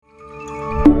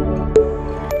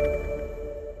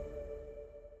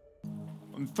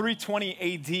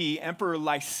320 AD, Emperor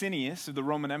Licinius of the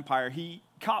Roman Empire, he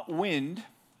caught wind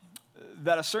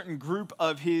that a certain group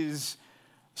of his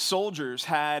soldiers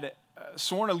had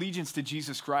sworn allegiance to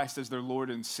Jesus Christ as their Lord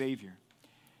and Savior.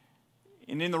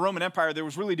 And in the Roman Empire, there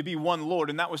was really to be one Lord,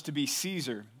 and that was to be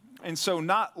Caesar. And so,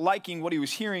 not liking what he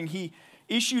was hearing, he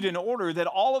issued an order that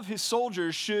all of his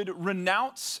soldiers should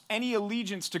renounce any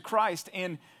allegiance to Christ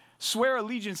and swear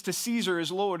allegiance to Caesar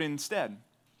as Lord instead.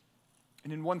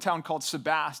 And in one town called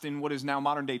Sebast, in what is now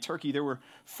modern-day Turkey, there were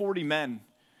 40 men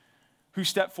who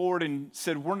stepped forward and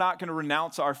said, we're not going to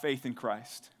renounce our faith in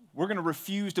Christ. We're going to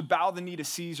refuse to bow the knee to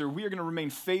Caesar. We are going to remain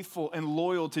faithful and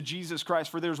loyal to Jesus Christ,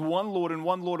 for there's one Lord and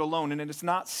one Lord alone, and it's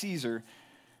not Caesar,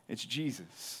 it's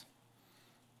Jesus.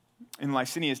 And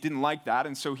Licinius didn't like that,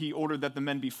 and so he ordered that the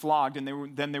men be flogged,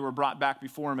 and then they were brought back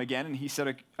before him again, and he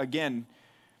said again,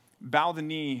 bow the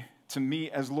knee to me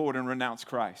as Lord and renounce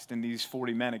Christ. And these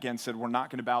 40 men again said, we're not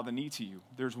going to bow the knee to you.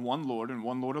 There's one Lord and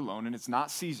one Lord alone, and it's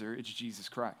not Caesar, it's Jesus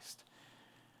Christ.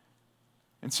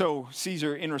 And so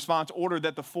Caesar, in response, ordered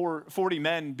that the 40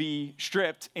 men be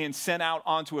stripped and sent out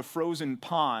onto a frozen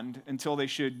pond until they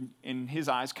should, in his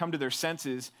eyes, come to their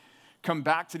senses, come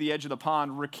back to the edge of the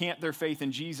pond, recant their faith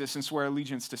in Jesus, and swear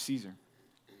allegiance to Caesar.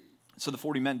 So the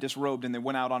 40 men disrobed and they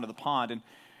went out onto the pond. And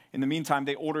in the meantime,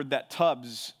 they ordered that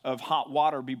tubs of hot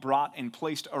water be brought and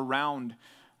placed around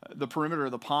the perimeter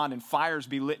of the pond, and fires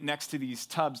be lit next to these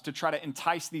tubs to try to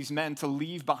entice these men to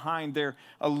leave behind their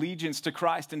allegiance to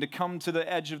Christ and to come to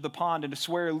the edge of the pond and to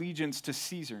swear allegiance to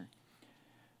Caesar.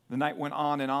 The night went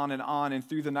on and on and on, and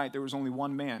through the night there was only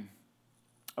one man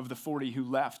of the 40 who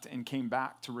left and came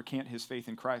back to recant his faith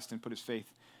in Christ and put his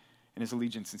faith and his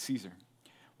allegiance in Caesar.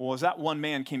 Well, as that one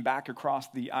man came back across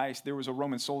the ice, there was a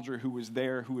Roman soldier who was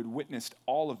there who had witnessed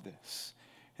all of this.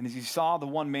 And as he saw the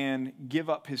one man give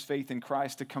up his faith in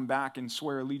Christ to come back and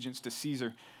swear allegiance to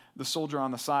Caesar, the soldier on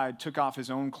the side took off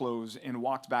his own clothes and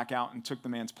walked back out and took the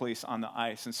man's place on the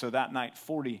ice. And so that night,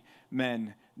 40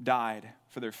 men died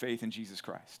for their faith in Jesus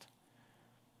Christ.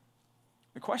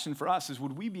 The question for us is,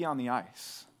 would we be on the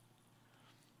ice?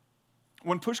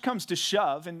 When push comes to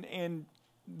shove, and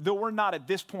though we're not at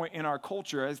this point in our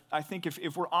culture, I think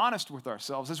if we're honest with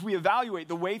ourselves, as we evaluate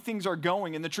the way things are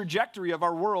going and the trajectory of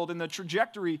our world and the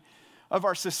trajectory of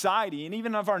our society and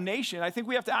even of our nation, I think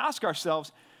we have to ask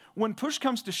ourselves, when push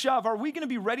comes to shove, are we going to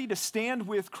be ready to stand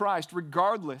with Christ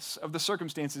regardless of the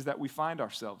circumstances that we find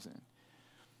ourselves in?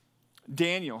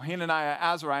 Daniel, Hananiah,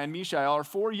 Azariah, and Mishael are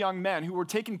 4 young men who were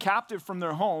taken captive from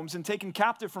their homes and taken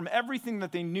captive from everything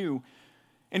that they knew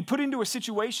and put into a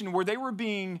situation where they were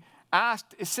being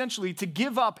asked essentially to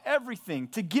give up everything,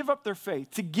 to give up their faith,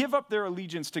 to give up their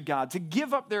allegiance to God, to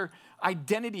give up their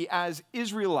identity as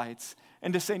Israelites,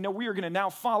 and to say, no, we are going to now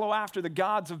follow after the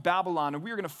gods of Babylon, and we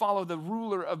are going to follow the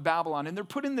ruler of Babylon. And they're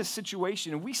put in this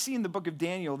situation, and we see in the book of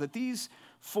Daniel that these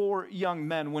 4 young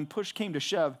men, when push came to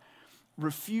shove,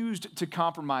 refused to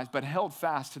compromise, but held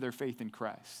fast to their faith in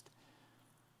Christ.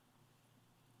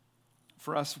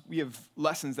 For us, we have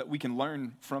lessons that we can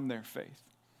learn from their faith.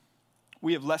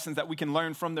 We have lessons that we can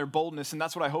learn from their boldness, and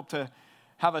that's what I hope to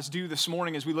have us do this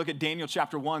morning as we look at Daniel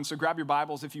chapter 1. So grab your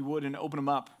Bibles, if you would, and open them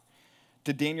up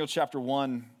to Daniel chapter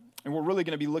 1. And we're really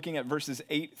going to be looking at verses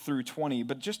 8 through 20.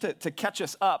 But just to catch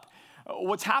us up,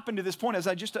 what's happened to this point, as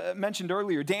I just mentioned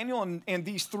earlier, Daniel and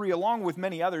these 3, along with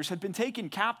many others, had been taken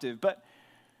captive. But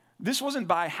this wasn't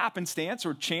by happenstance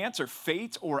or chance or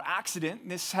fate or accident.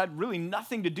 This had really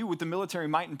nothing to do with the military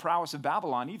might and prowess of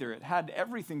Babylon either. It had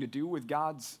everything to do with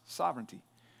God's sovereignty.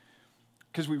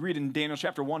 Because we read in Daniel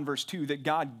chapter 1, verse 2, that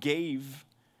God gave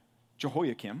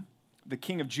Jehoiakim, the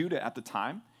king of Judah at the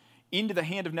time, into the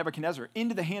hand of Nebuchadnezzar,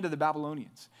 into the hand of the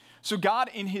Babylonians. So God,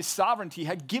 in his sovereignty,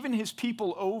 had given his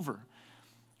people over.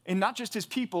 And not just his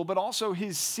people, but also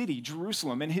his city,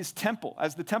 Jerusalem, and his temple,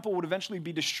 as the temple would eventually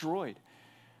be destroyed.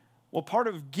 Well, part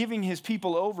of giving his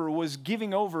people over was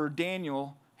giving over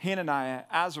Daniel, Hananiah,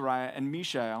 Azariah, and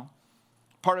Mishael,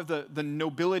 part of the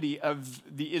nobility of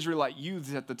the Israelite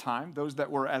youths at the time, those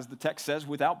that were, as the text says,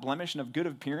 without blemish and of good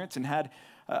appearance and had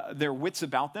their wits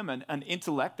about them, an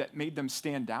intellect that made them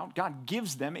stand out. God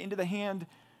gives them into the hand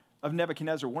of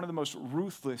Nebuchadnezzar, one of the most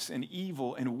ruthless and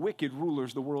evil and wicked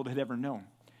rulers the world had ever known.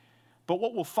 But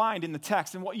what we'll find in the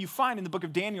text and what you find in the book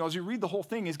of Daniel as you read the whole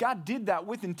thing is God did that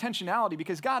with intentionality,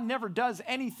 because God never does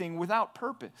anything without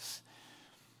purpose.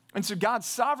 And so God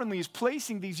sovereignly is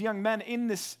placing these young men in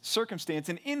this circumstance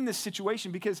and in this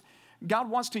situation because God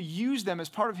wants to use them as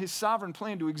part of his sovereign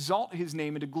plan to exalt his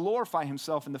name and to glorify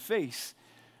himself in the face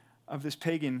of this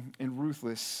pagan and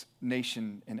ruthless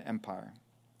nation and empire.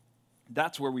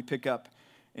 That's where we pick up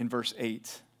in verse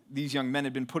 8. these young men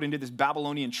had been put into this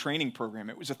Babylonian training program.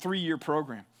 It was a 3-year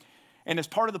program. And as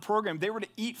part of the program, they were to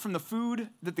eat from the food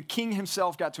that the king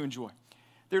himself got to enjoy.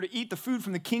 They were to eat the food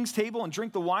from the king's table and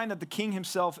drink the wine that the king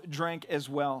himself drank as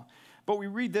well. But we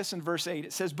read this in verse 8.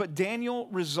 It says, "But Daniel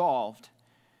resolved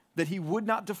that he would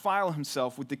not defile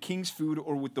himself with the king's food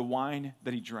or with the wine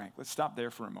that he drank." Let's stop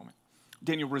there for a moment.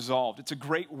 Daniel resolved. It's a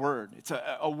great word. It's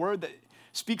a word that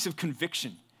speaks of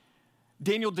conviction.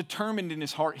 Daniel determined in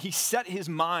his heart. He set his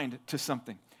mind to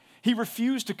something. He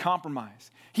refused to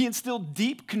compromise. He instilled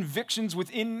deep convictions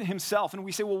within himself. And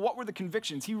we say, well, what were the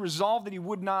convictions? He resolved that he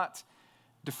would not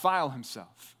defile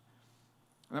himself.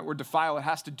 And that word defile, it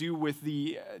has to do with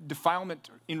the defilement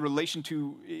in relation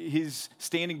to his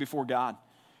standing before God.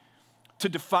 To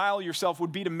defile yourself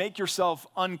would be to make yourself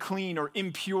unclean or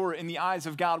impure in the eyes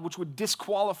of God, which would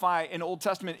disqualify an Old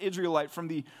Testament Israelite from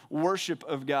the worship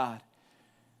of God.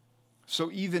 So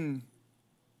even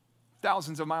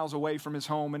thousands of miles away from his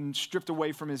home and stripped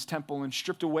away from his temple and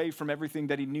stripped away from everything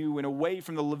that he knew and away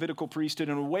from the Levitical priesthood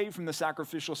and away from the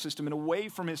sacrificial system and away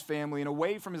from his family and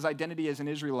away from his identity as an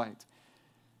Israelite,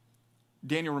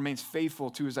 Daniel remains faithful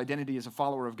to his identity as a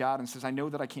follower of God and says, I know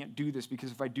that I can't do this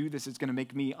because if I do this, it's going to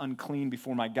make me unclean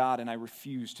before my God, and I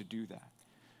refuse to do that.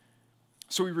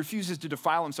 So he refuses to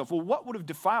defile himself. Well, what would have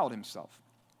defiled himself?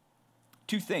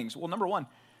 2 things. Well, number 1,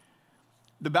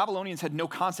 the Babylonians had no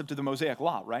concept of the Mosaic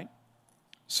law, right?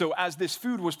 So as this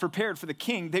food was prepared for the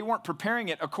king, they weren't preparing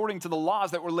it according to the laws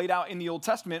that were laid out in the Old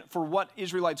Testament for what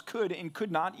Israelites could and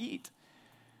could not eat.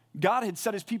 God had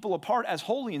set his people apart as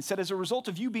holy and said, as a result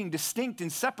of you being distinct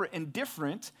and separate and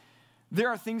different, there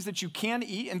are things that you can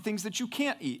eat and things that you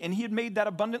can't eat. And he had made that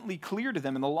abundantly clear to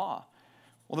them in the law.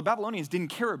 Well, the Babylonians didn't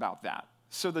care about that.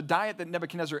 So the diet that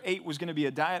Nebuchadnezzar ate was going to be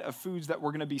a diet of foods that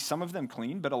were going to be, some of them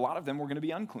clean, but a lot of them were going to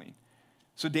be unclean.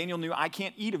 So Daniel knew, I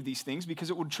can't eat of these things because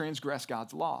it would transgress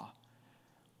God's law.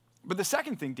 But the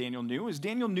second thing Daniel knew is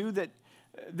Daniel knew that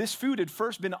this food had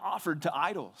first been offered to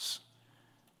idols.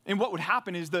 And what would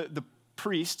happen is the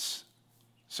priests,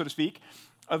 so to speak,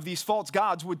 of these false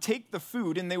gods would take the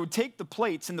food and they would take the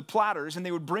plates and the platters and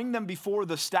they would bring them before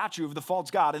the statue of the false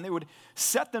god and they would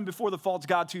set them before the false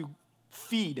god to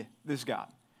feed this god.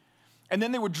 And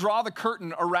then they would draw the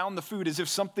curtain around the food as if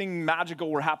something magical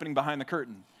were happening behind the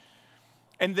curtain.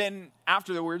 And then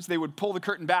afterwards, they would pull the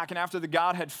curtain back, and after the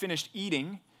god had finished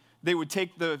eating, they would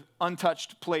take the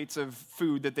untouched plates of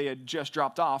food that they had just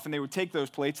dropped off, and they would take those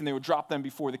plates and they would drop them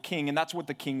before the king, and that's what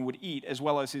the king would eat, as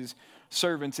well as his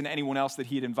servants and anyone else that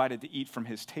he had invited to eat from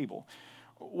his table.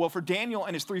 Well, for Daniel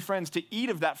and his 3 friends to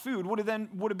eat of that food would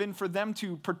have been for them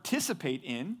to participate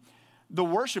in the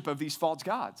worship of these false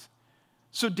gods.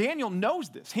 So Daniel knows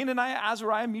this. Hananiah,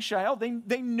 Azariah, Mishael,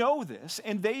 they know this,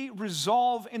 and they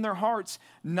resolve in their hearts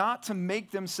not to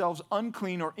make themselves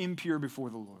unclean or impure before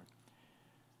the Lord.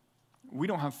 We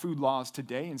don't have food laws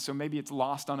today, and so maybe it's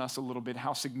lost on us a little bit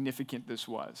how significant this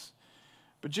was.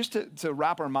 But just to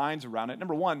wrap our minds around it,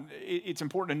 number 1, it's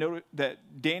important to note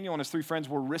that Daniel and his 3 friends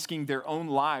were risking their own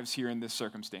lives here in this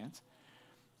circumstance.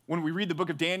 When we read the book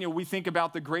of Daniel, we think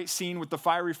about the great scene with the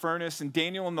fiery furnace and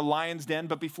Daniel in the lion's den.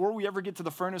 But before we ever get to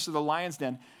the furnace or the lion's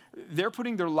den, they're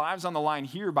putting their lives on the line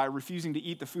here by refusing to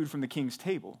eat the food from the king's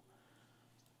table.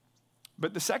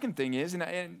 But the second thing is,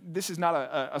 and this is not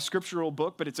a scriptural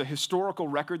book, but it's a historical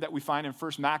record that we find in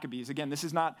 1 Maccabees. Again, this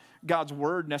is not God's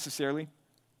word necessarily,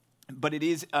 but it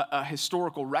is a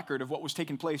historical record of what was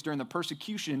taking place during the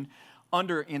persecution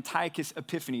under Antiochus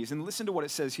Epiphanes. And listen to what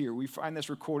it says here. We find this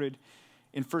recorded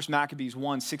in 1 Maccabees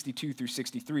 1, 62 through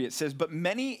 63. It says, "But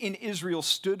many in Israel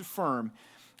stood firm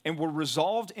and were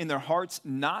resolved in their hearts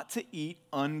not to eat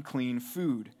unclean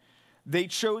food. They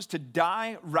chose to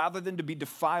die rather than to be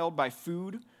defiled by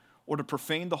food or to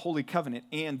profane the holy covenant,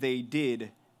 and they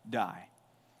did die."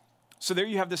 So there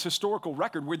you have this historical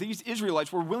record where these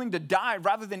Israelites were willing to die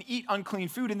rather than eat unclean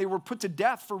food, and they were put to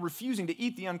death for refusing to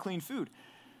eat the unclean food.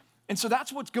 And so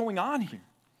that's what's going on here.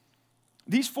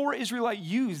 These 4 Israelite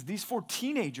youths, these 4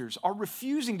 teenagers are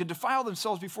refusing to defile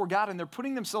themselves before God, and they're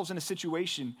putting themselves in a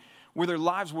situation where their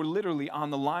lives were literally on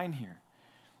the line here.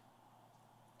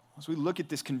 As we look at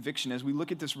this conviction, as we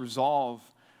look at this resolve,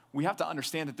 we have to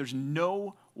understand that there's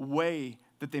no way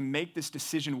that they make this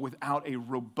decision without a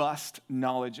robust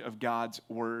knowledge of God's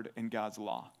word and God's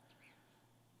law.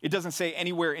 It doesn't say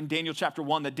anywhere in Daniel chapter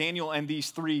 1 that Daniel and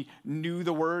these 3 knew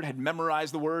the word, had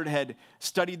memorized the word, had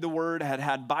studied the word, had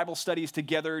had Bible studies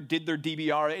together, did their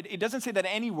DBR. It doesn't say that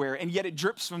anywhere, and yet it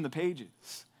drips from the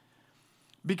pages.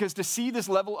 Because to see this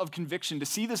level of conviction, to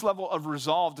see this level of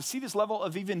resolve, to see this level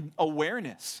of even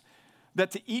awareness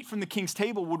that to eat from the king's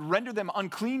table would render them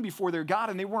unclean before their God,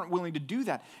 and they weren't willing to do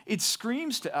that. It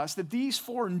screams to us that these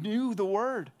four knew the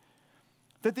word,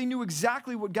 that they knew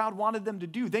exactly what God wanted them to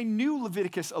do. They knew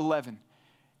Leviticus 11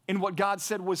 and what God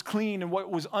said was clean and what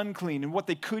was unclean and what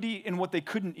they could eat and what they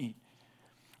couldn't eat.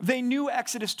 They knew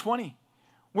Exodus 20,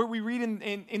 where we read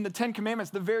in the Ten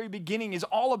Commandments, the very beginning is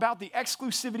all about the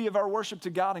exclusivity of our worship to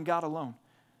God and God alone.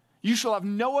 You shall have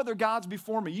no other gods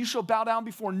before me. You shall bow down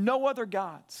before no other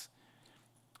gods.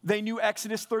 They knew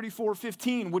Exodus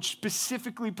 34:15, which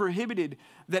specifically prohibited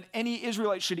that any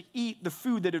Israelite should eat the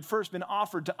food that had first been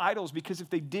offered to idols, because if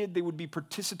they did, they would be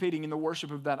participating in the worship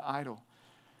of that idol.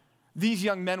 These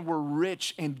young men were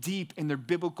rich and deep in their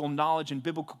biblical knowledge and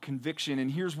biblical conviction, and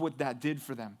here's what that did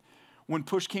for them. When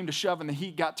push came to shove and the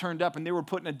heat got turned up and they were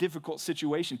put in a difficult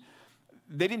situation,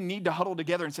 they didn't need to huddle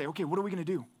together and say, okay, what are we going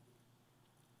to do?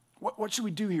 What should we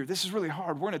do here? This is really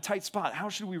hard. We're in a tight spot. How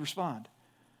should we respond?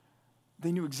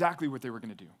 They knew exactly what they were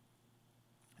going to do.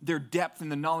 Their depth in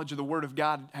the knowledge of the Word of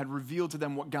God had revealed to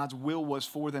them what God's will was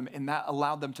for them, and that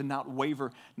allowed them to not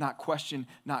waver, not question,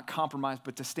 not compromise,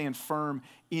 but to stand firm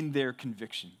in their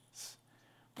convictions.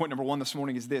 Point number one this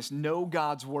morning is this: know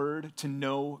God's Word to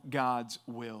know God's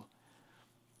will.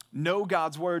 Know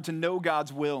God's Word to know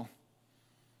God's will.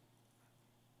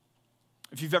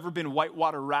 If you've ever been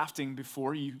whitewater rafting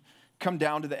before, you come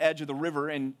down to the edge of the river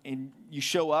and you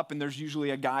show up, and there's usually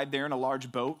a guide there in a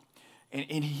large boat,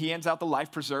 and he hands out the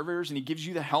life preservers and he gives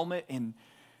you the helmet, and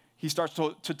he starts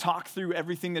to talk through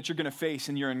everything that you're going to face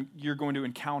and you're going to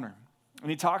encounter. And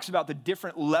he talks about the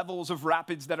different levels of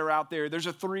rapids that are out there. There's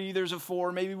a 3, there's a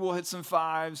 4, maybe we'll hit some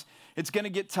 5s. It's going to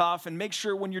get tough, and make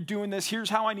sure when you're doing this, here's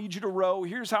how I need you to row.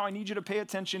 Here's how I need you to pay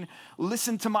attention.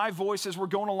 Listen to my voice as we're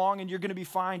going along, and you're going to be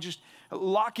fine. Just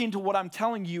lock into what I'm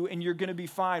telling you, and you're going to be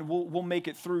fine. We'll make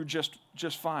it through just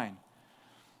fine.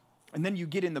 And then you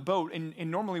get in the boat,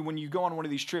 and normally when you go on one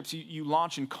of these trips, you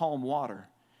launch in calm water.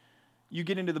 You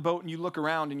get into the boat, and you look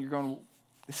around, and you're going,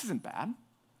 this isn't bad.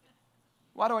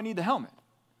 Why do I need the helmet?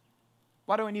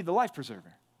 Why do I need the life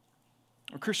preserver?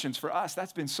 Well, Christians, for us,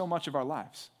 that's been so much of our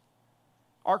lives.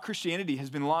 Our Christianity has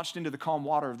been launched into the calm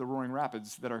water of the roaring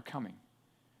rapids that are coming.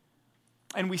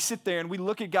 And we sit there and we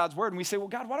look at God's word and we say, well,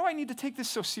 God, why do I need to take this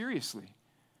so seriously?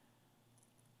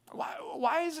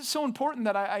 Why is it so important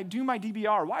that I do my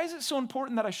DBR? Why is it so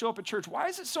important that I show up at church? Why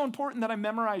is it so important that I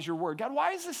memorize your word? God,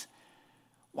 why is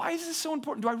this so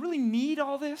important? Do I really need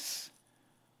all this?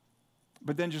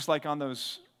 But then just like on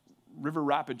those river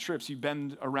rapid trips, you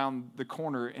bend around the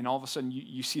corner and all of a sudden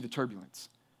you see the turbulence.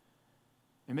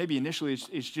 And maybe initially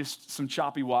it's just some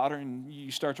choppy water and you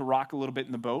start to rock a little bit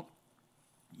in the boat.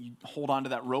 You hold on to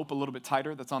that rope a little bit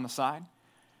tighter that's on the side.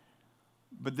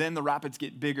 But then the rapids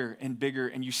get bigger and bigger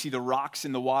and you see the rocks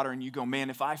in the water and you go, man,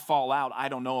 if I fall out, I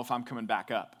don't know if I'm coming back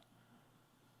up.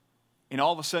 And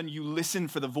all of a sudden you listen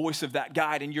for the voice of that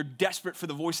guide and you're desperate for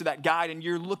the voice of that guide and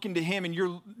you're looking to him and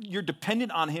you're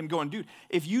dependent on him going, dude,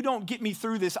 if you don't get me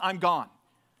through this, I'm gone.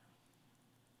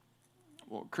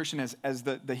 Well, Christian, as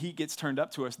the heat gets turned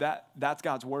up to us, that's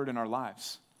God's word in our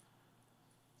lives.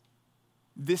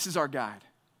 This is our guide.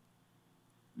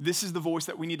 This is the voice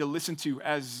that we need to listen to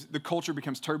as the culture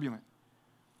becomes turbulent,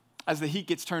 as the heat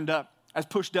gets turned up, as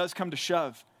push does come to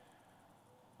shove.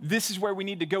 This is where we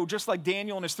need to go. Just like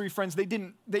Daniel and his 3 friends, they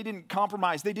didn't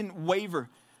compromise. They didn't waver.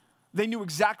 They knew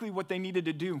exactly what they needed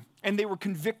to do. And they were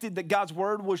convicted that God's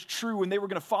word was true and they were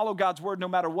going to follow God's word no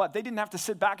matter what. They didn't have to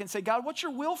sit back and say, God, what's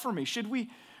your will for me? Should we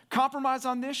compromise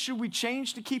on this? Should we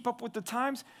change to keep up with the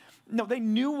times? No, they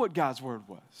knew what God's word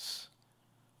was.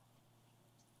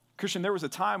 Christian, there was a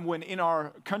time when in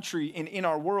our country and in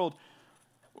our world,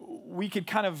 we could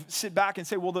kind of sit back and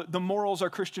say, well, the morals are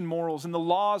Christian morals and the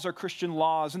laws are Christian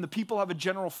laws and the people have a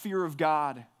general fear of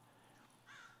God.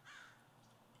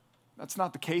 That's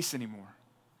not the case anymore.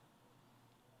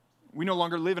 We no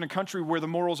longer live in a country where the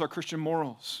morals are Christian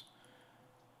morals,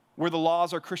 where the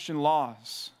laws are Christian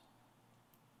laws.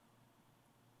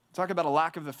 Talk about a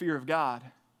lack of the fear of God.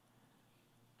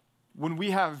 When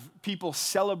we have people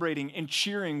celebrating and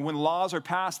cheering when laws are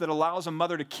passed that allows a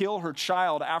mother to kill her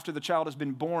child after the child has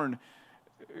been born,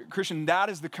 Christian, that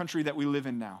is the country that we live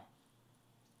in now.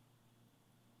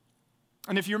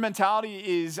 And if your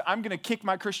mentality is, I'm going to kick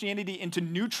my Christianity into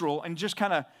neutral and just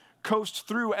kind of coast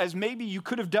through as maybe you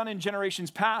could have done in generations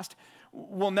past,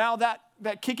 well, now that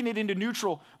kicking it into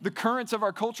neutral, the currents of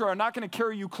our culture are not going to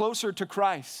carry you closer to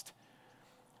Christ.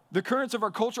 The currents of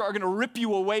our culture are going to rip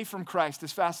you away from Christ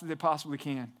as fast as they possibly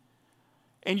can.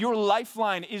 And your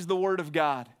lifeline is the Word of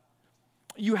God.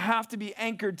 You have to be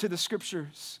anchored to the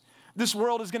Scriptures. This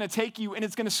world is going to take you and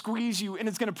it's going to squeeze you and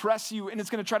it's going to press you and it's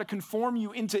going to try to conform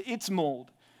you into its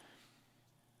mold.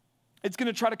 It's going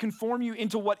to try to conform you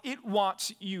into what it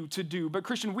wants you to do. But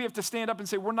Christian, we have to stand up and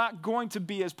say, we're not going to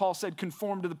be, as Paul said,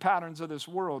 conformed to the patterns of this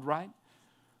world, right?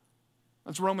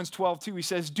 That's Romans 12:2. He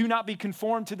says, do not be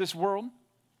conformed to this world,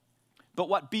 but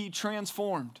what? Be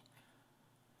transformed.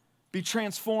 Be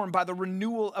transformed by the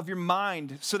renewal of your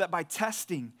mind, so that by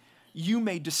testing, you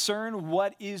may discern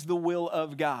what is the will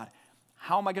of God.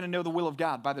 How am I going to know the will of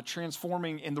God? By the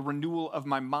transforming and the renewal of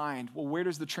my mind. Well, where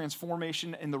does the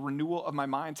transformation and the renewal of my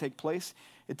mind take place?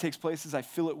 It takes place as I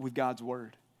fill it with God's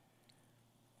word.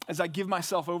 As I give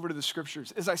myself over to the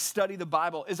scriptures, as I study the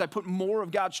Bible, as I put more of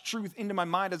God's truth into my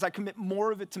mind, as I commit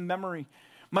more of it to memory,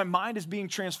 my mind is being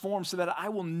transformed so that I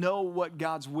will know what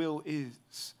God's will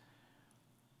is.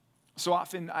 So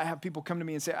often I have people come to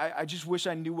me and say, I just wish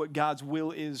I knew what God's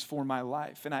will is for my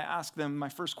life. And I ask them, my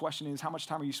first question is, how much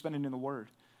time are you spending in the Word?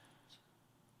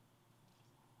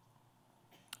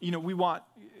 You know, we want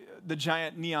the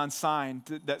giant neon sign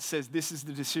that says this is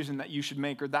the decision that you should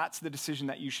make, or that's the decision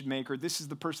that you should make, or this is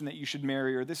the person that you should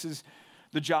marry, or this is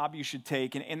the job you should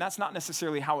take. And that's not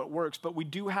necessarily how it works, but we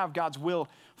do have God's will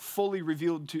fully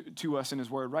revealed to us in His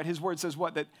Word, right? His Word says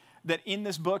what? That in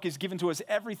this book is given to us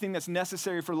everything that's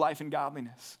necessary for life and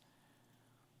godliness.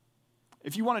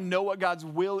 If you want to know what God's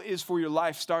will is for your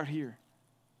life, start here.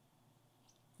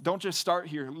 Don't just start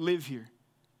here, live here.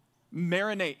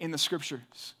 Marinate in the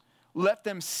scriptures. Let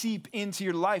them seep into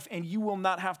your life, and you will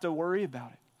not have to worry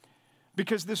about it.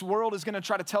 Because this world is going to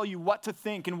try to tell you what to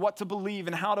think and what to believe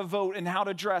and how to vote and how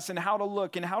to dress and how to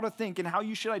look and how to think and how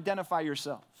you should identify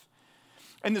yourself.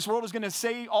 And this world is going to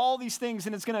say all these things,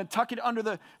 and it's going to tuck it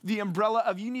under the umbrella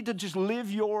of you need to just live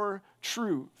your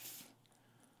truth.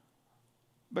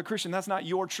 But Christian, that's not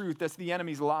your truth. That's the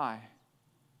enemy's lie.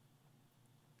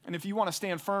 And if you want to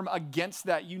stand firm against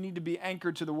that, you need to be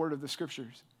anchored to the word of the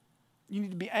scriptures. You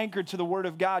need to be anchored to the word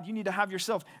of God. You need to have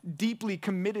yourself deeply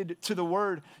committed to the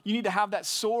word. You need to have that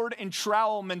sword and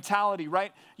trowel mentality,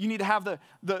 right? You need to have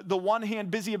the one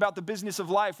hand busy about the business of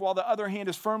life while the other hand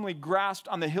is firmly grasped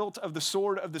on the hilt of the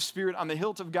sword of the Spirit, on the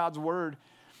hilt of God's word,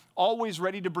 always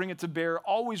ready to bring it to bear,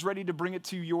 always ready to bring it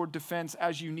to your defense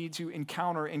as you need to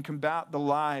encounter and combat the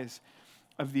lies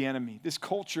of the enemy. This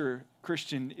culture,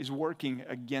 Christian, is working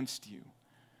against you.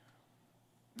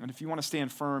 And if you want to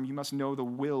stand firm, you must know the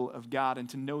will of God. And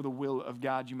to know the will of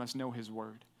God, you must know His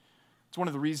word. It's one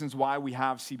of the reasons why we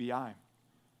have CBI.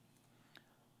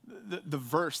 The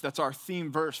verse that's our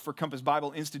theme verse for Compass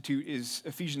Bible Institute is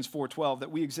Ephesians 4:12, that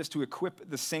we exist to equip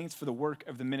the saints for the work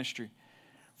of the ministry,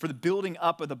 for the building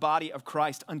up of the body of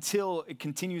Christ, until it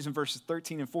continues in verses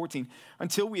 13 and 14,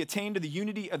 until we attain to the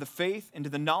unity of the faith and to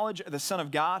the knowledge of the Son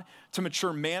of God, to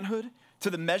mature manhood, to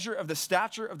the measure of the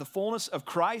stature of the fullness of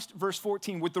Christ, verse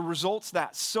 14, with the results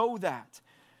so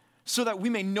that we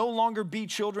may no longer be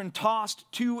children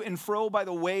tossed to and fro by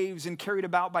the waves and carried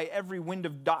about by every wind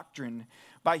of doctrine,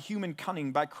 by human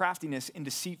cunning, by craftiness and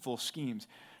deceitful schemes.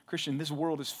 Christian, this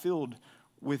world is filled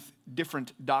with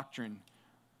different doctrine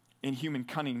and human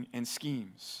cunning and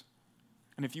schemes.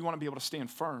 And if you want to be able to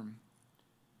stand firm,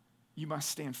 you must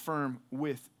stand firm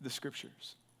with the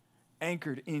scriptures,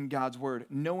 anchored in God's word,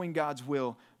 knowing God's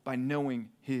will by knowing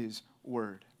His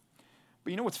word.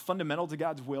 But you know what's fundamental to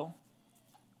God's will?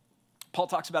 Paul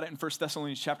talks about it in 1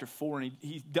 Thessalonians chapter 4, and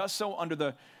he does so under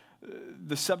the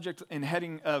subject and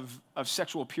heading of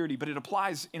sexual purity, but it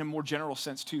applies in a more general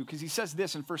sense too, because he says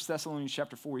this in 1 Thessalonians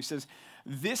chapter 4. He says,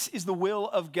 this is the will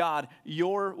of God,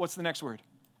 what's the next word?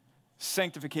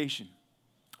 Sanctification.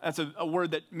 That's a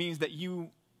word that means that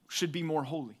you should be more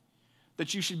holy,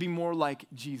 that you should be more like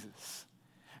Jesus.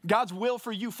 God's will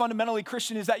for you fundamentally,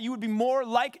 Christian, is that you would be more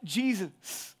like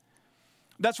Jesus.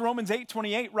 That's Romans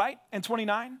 8:28, right? And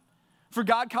 29. For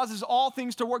God causes all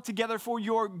things to work together for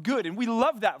your good. And we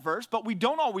love that verse, but we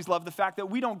don't always love the fact that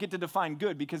we don't get to define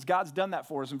good, because God's done that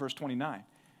for us in verse 29.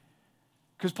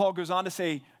 Because Paul goes on to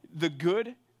say, the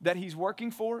good that He's working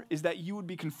for is that you would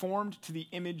be conformed to the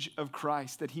image of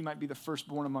Christ, that He might be the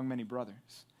firstborn among many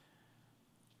brothers.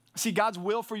 See, God's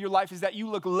will for your life is that you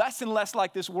look less and less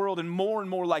like this world and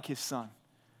more like His Son.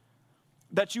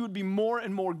 That you would be more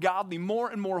and more godly, more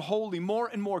and more holy, more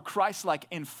and more Christ-like.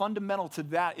 And fundamental to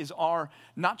that is our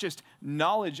not just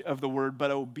knowledge of the word,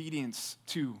 but obedience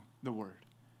to the word.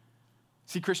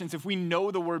 See, Christians, if we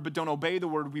know the word but don't obey the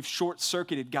word, we've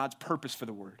short-circuited God's purpose for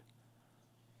the word.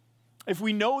 If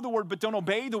we know the word but don't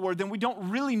obey the word, then we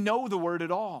don't really know the word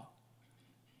at all.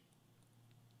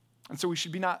 And so we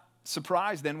should be not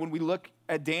surprised then when we look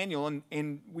at Daniel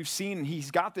and we've seen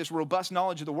he's got this robust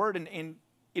knowledge of the word and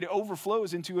it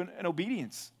overflows into an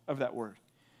obedience of that word.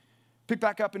 Pick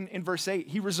back up in verse 8.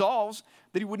 He resolves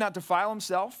that he would not defile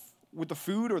himself with the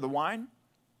food or the wine,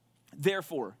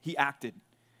 Therefore, he acted.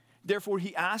 Therefore,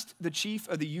 he asked the chief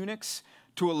of the eunuchs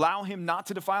to allow him not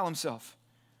to defile himself.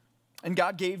 And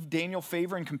God gave Daniel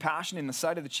favor and compassion in the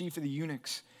sight of the chief of the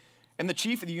eunuchs. And the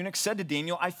chief of the eunuchs said to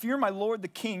Daniel, I fear my lord the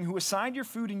king, who assigned your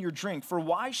food and your drink, for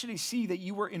why should he see that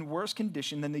you were in worse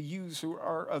condition than the youths who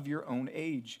are of your own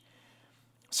age?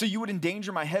 So you would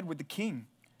endanger my head with the king.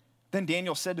 Then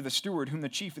Daniel said to the steward, whom the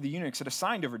chief of the eunuchs had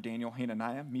assigned over Daniel,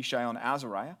 Hananiah, Mishael, and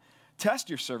Azariah, test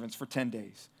your servants for 10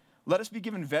 days. Let us be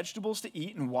given vegetables to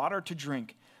eat and water to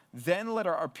drink. Then let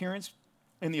our appearance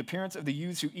and the appearance of the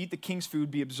youths who eat the king's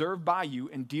food be observed by you,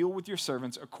 and deal with your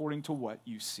servants according to what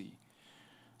you see.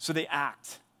 So they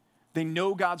act. They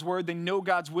know God's word, they know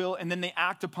God's will, and then they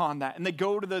act upon that. And they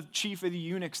go to the chief of the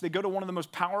eunuchs. They go to one of the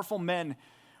most powerful men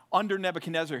under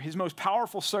Nebuchadnezzar, his most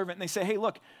powerful servant, and they say, hey,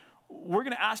 look, we're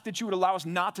going to ask that you would allow us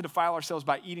not to defile ourselves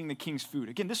by eating the king's food.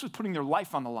 Again, this was putting their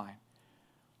life on the line.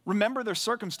 Remember their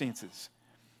circumstances.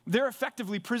 They're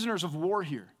effectively prisoners of war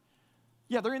here.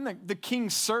 Yeah, they're in the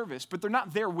king's service, but they're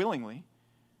not there willingly.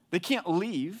 They can't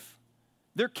leave.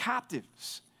 They're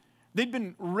captives. They'd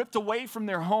been ripped away from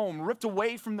their home, ripped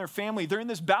away from their family. They're in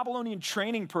this Babylonian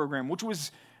training program, which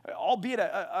was, albeit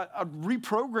a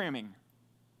reprogramming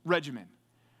regimen.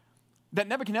 That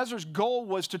Nebuchadnezzar's goal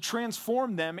was to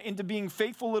transform them into being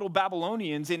faithful little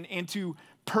Babylonians and to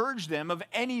purge them of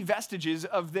any vestiges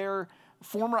of their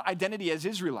former identity as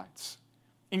Israelites,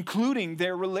 including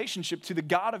their relationship to the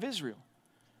God of Israel.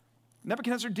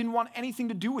 Nebuchadnezzar didn't want anything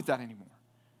to do with that anymore.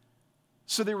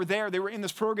 So they were there, they were in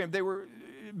this program, they were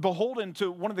beholden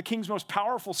to one of the king's most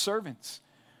powerful servants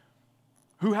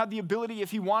who had the ability,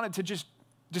 if he wanted, to just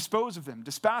dispose of them,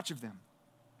 dispatch of them.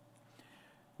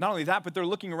 Not only that, but they're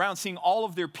looking around, seeing all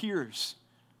of their peers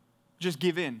just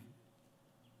give in,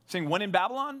 saying, when in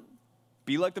Babylon,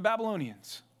 be like the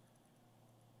Babylonians.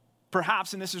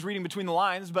 Perhaps, and this is reading between the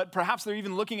lines, but perhaps they're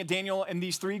even looking at Daniel and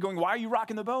these three going, why are you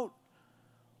rocking the boat?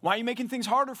 Why are you making things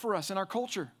harder for us in our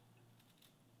culture?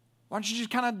 Why don't you just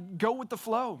kind of go with the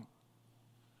flow?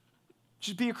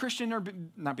 Just be a Christian, or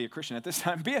not be a Christian at this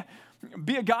time.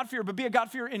 Be a God-fearer, but be a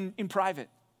God-fearer in private.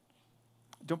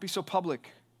 Don't be so public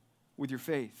with your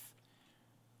faith.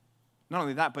 Not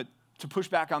only that, but to push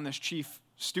back on this chief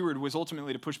steward was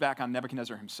ultimately to push back on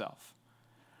Nebuchadnezzar himself.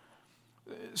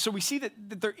 So we see that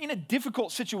they're in a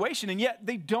difficult situation, and yet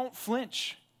they don't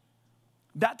flinch.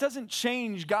 That doesn't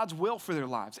change God's will for their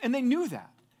lives. And they knew that.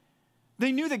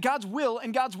 They knew that God's will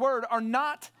and God's word are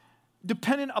not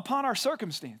dependent upon our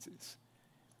circumstances,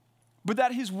 but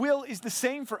that his will is the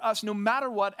same for us no matter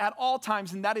what at all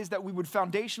times, and that is that we would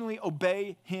foundationally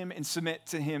obey him and submit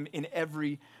to him in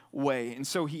every way. And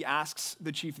so he asks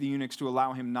the chief of the eunuchs to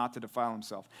allow him not to defile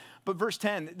himself. But verse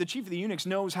 10, the chief of the eunuchs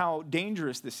knows how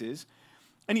dangerous this is,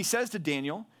 and he says to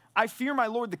Daniel, I fear my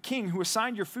lord the king, who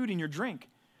assigned your food and your drink.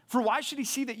 For why should he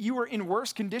see that you are in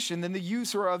worse condition than the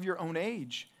youths who are of your own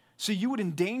age? So you would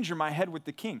endanger my head with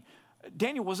the king.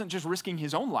 Daniel wasn't just risking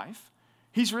his own life.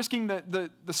 He's risking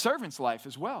the servant's life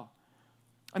as well.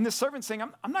 And the servant's saying,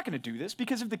 I'm not going to do this,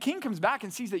 because if the king comes back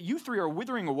and sees that you three are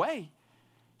withering away,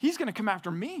 he's going to come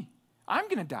after me. I'm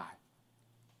going to die.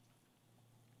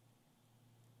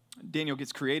 Daniel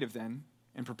gets creative then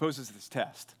and proposes this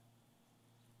test.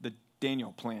 The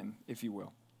Daniel plan, if you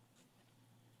will.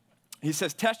 He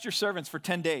says, test your servants for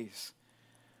 10 days.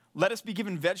 Let us be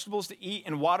given vegetables to eat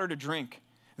and water to drink.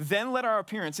 Then let our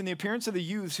appearance and the appearance of the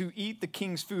youths who eat the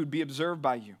king's food be observed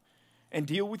by you, and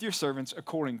deal with your servants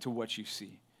according to what you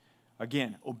see.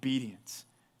 Again, obedience.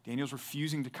 Daniel's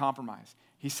refusing to compromise.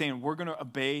 He's saying, we're going to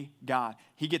obey God.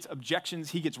 He gets objections,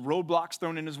 he gets roadblocks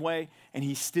thrown in his way, and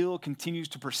he still continues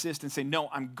to persist and say, no,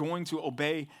 I'm going to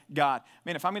obey God.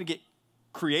 Man, if I'm going to get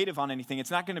creative on anything, it's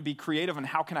not going to be creative on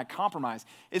how can I compromise.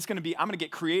 It's going to be, I'm going to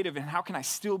get creative in how can I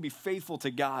still be faithful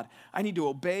to God. I need to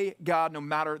obey God no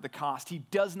matter the cost. He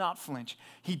does not flinch.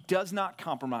 He does not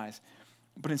compromise.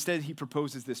 But instead, he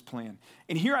proposes this plan.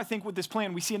 And here, I think with this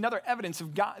plan, we see another evidence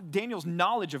of God, Daniel's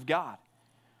knowledge of God,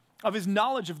 of his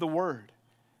knowledge of the word.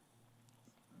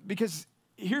 Because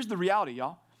here's the reality,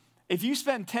 y'all. If you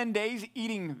spend 10 days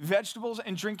eating vegetables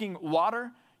and drinking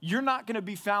water, you're not going to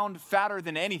be found fatter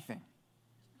than anything.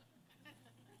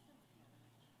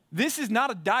 This is not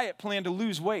a diet plan to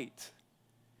lose weight.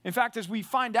 In fact, as we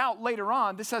find out later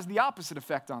on, this has the opposite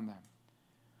effect on them.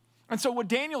 And so what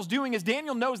Daniel's doing is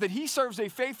Daniel knows that he serves a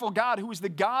faithful God who is the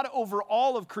God over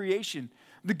all of creation,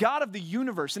 the God of the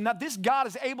universe, and that this God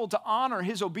is able to honor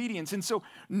his obedience. And so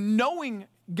knowing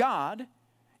God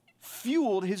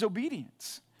fueled his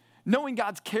obedience. Knowing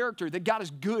God's character, that God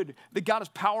is good, that God is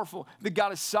powerful, that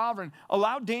God is sovereign,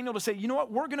 allowed Daniel to say, you know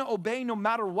what, we're going to obey no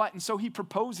matter what. And so he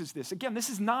proposes this. Again, this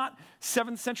is not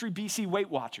 7th century BC Weight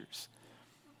Watchers.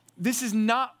 This is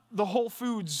not the Whole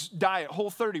Foods diet,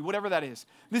 Whole30, whatever that is.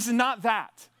 This is not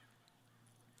that.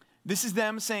 This is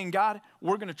them saying, God,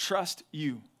 we're going to trust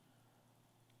you.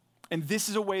 And this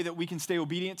is a way that we can stay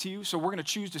obedient to you. So we're going to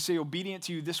choose to stay obedient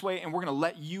to you this way, and we're going to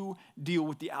let you deal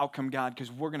with the outcome, God,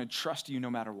 because we're going to trust you no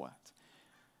matter what.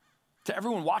 To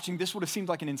everyone watching, this would have seemed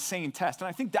like an insane test. And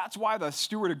I think that's why the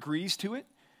steward agrees to it,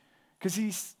 because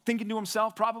he's thinking to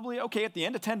himself probably, okay, at the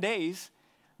end of 10 days,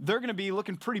 they're going to be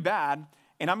looking pretty bad,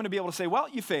 and I'm going to be able to say, well,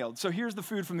 you failed. So here's the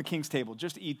food from the king's table.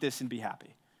 Just eat this and be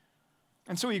happy.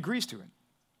 And so he agrees to it.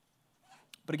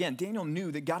 But again, Daniel knew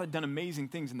that God had done amazing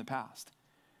things in the past.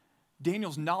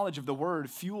 Daniel's knowledge of the word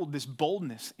fueled this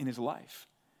boldness in his life.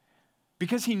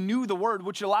 Because he knew the word,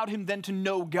 which allowed him then to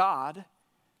know God,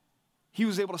 he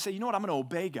was able to say, you know what, I'm going to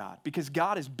obey God because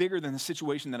God is bigger than the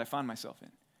situation that I find myself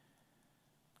in.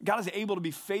 God is able to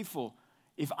be faithful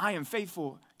if I am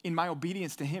faithful in my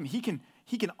obedience to him. He can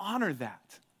honor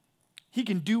that. He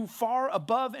can do far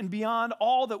above and beyond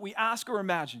all that we ask or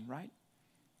imagine, right?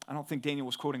 I don't think Daniel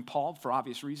was quoting Paul for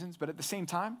obvious reasons, but at the same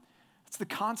time, it's the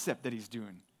concept that he's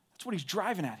doing. That's what he's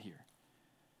driving at here.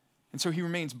 And so he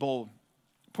remains bold.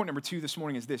 Point number 2 this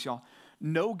morning is this, y'all.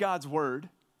 Know God's word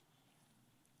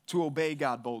to obey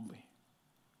God boldly.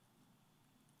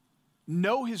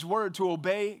 Know his word to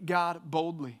obey God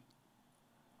boldly.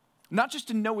 Not just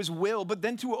to know his will, but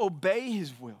then to obey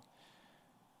his will.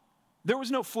 There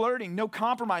was no flirting, no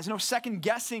compromise, no second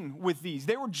guessing with these.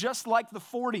 They were just like the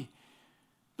 40.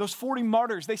 Those 40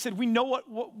 martyrs, they said, we know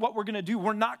what we're going to do.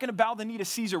 We're not going to bow the knee to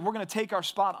Caesar. We're going to take our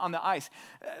spot on the ice.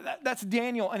 That's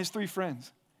Daniel and his 3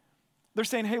 friends. They're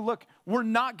saying, hey, look, we're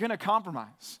not going to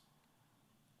compromise.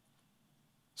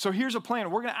 So here's a plan.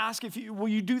 We're going to ask will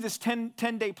you do this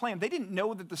 10-day plan? They didn't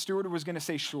know that the steward was going to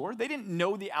say sure. They didn't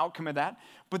know the outcome of that,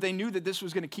 but they knew that this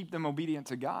was going to keep them obedient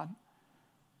to God.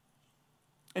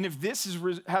 And if this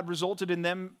had resulted in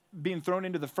them being thrown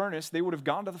into the furnace, they would have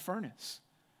gone to the furnace.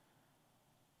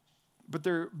 But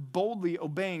they're boldly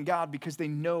obeying God because they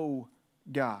know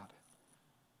God.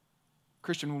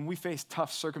 Christian, when we face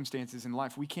tough circumstances in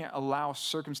life, we can't allow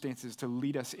circumstances to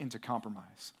lead us into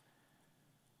compromise.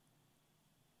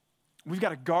 We've got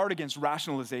to guard against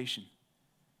rationalization.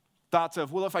 Thoughts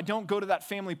of, well, if I don't go to that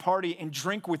family party and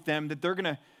drink with them, that they're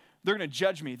going to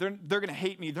judge me. They're going to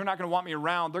hate me. They're not going to want me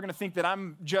around. They're going to think that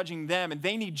I'm judging them and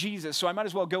they need Jesus, so I might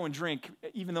as well go and drink,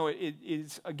 even though it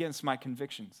is against my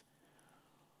convictions.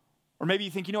 Or maybe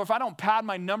you think, if I don't pad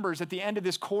my numbers at the end of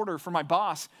this quarter for my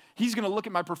boss, he's going to look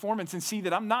at my performance and see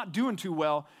that I'm not doing too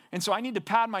well. And so I need to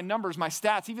pad my numbers, my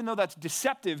stats, even though that's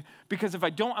deceptive, because if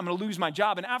I don't, I'm going to lose my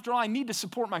job. And after all, I need to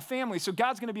support my family. So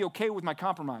God's going to be okay with my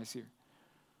compromise here.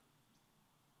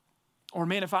 Or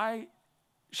man, if I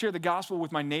share the gospel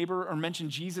with my neighbor or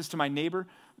mention Jesus to my neighbor,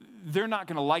 they're not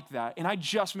going to like that. And I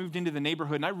just moved into the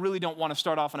neighborhood and I really don't want to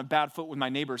start off on a bad foot with my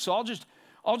neighbor. So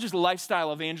I'll just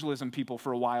lifestyle evangelism people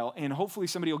for a while, and hopefully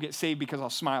somebody will get saved because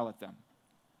I'll smile at them.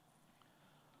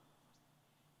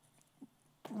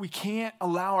 We can't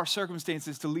allow our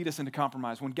circumstances to lead us into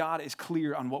compromise when God is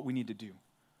clear on what we need to do.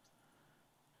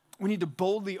 We need to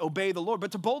boldly obey the Lord.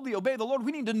 But to boldly obey the Lord,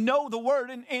 we need to know the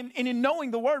word. And in knowing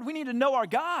the word, we need to know our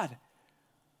God.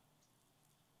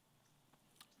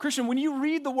 Christian, when you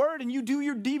read the word and you do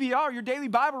your DBR, your daily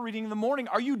Bible reading in the morning,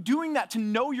 are you doing that to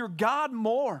know your God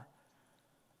more?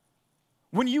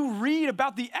 When you read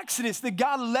about the Exodus, that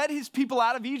God led his people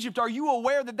out of Egypt, are you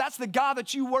aware that that's the God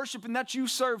that you worship and that you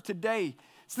serve today?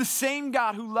 It's the same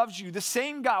God who loves you, the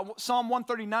same God, Psalm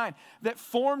 139, that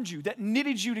formed you, that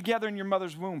knitted you together in your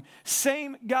mother's womb.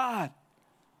 Same God.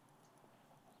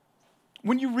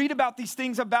 When you read about these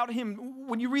things about him,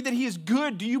 when you read that he is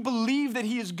good, do you believe that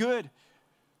he is good?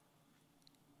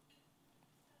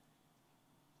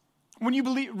 When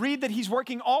you read that he's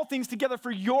working all things together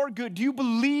for your good, do you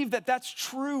believe that that's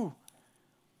true?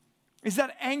 Is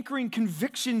that anchoring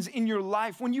convictions in your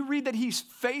life? When you read that he's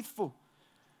faithful,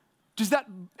 does that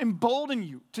embolden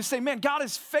you to say, man, God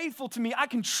is faithful to me. I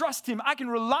can trust him. I can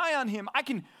rely on him. I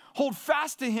can hold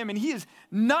fast to him, and he is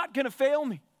not going to fail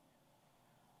me.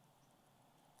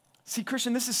 See,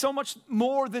 Christian, this is so much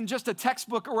more than just a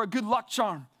textbook or a good luck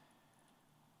charm.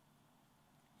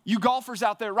 You golfers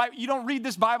out there, right? You don't read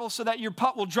this Bible so that your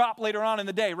putt will drop later on in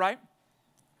the day, right?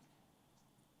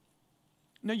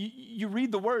 No, you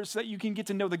read the word so that you can get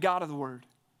to know the God of the word.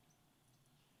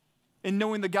 And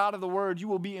knowing the God of the word, you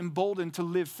will be emboldened to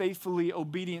live faithfully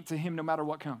obedient to him no matter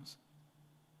what comes.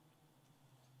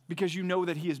 Because you know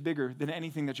that he is bigger than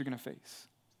anything that you're going to face.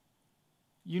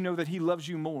 you know that he loves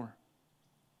you more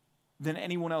than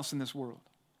anyone else in this world.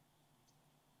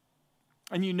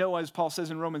 And you know, as Paul says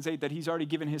in Romans 8, that he's already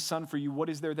given his son for you. What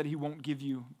is there that he won't give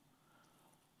you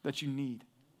that you need?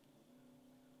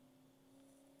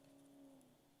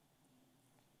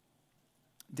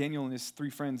 Daniel and his 3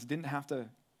 friends didn't have to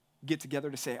get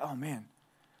together to say, oh man,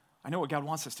 I know what God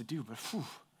wants us to do, but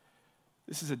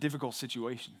this is a difficult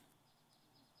situation.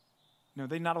 No,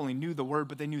 they not only knew the word,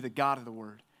 but they knew the God of the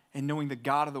word. And knowing the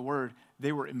God of the word,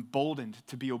 they were emboldened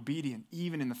to be obedient,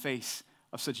 even in the face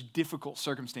of such difficult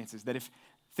circumstances, that if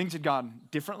things had gone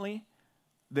differently,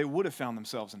 they would have found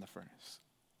themselves in the furnace.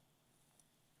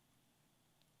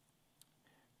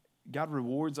 God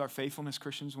rewards our faithfulness,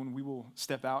 Christians, when we will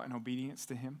step out in obedience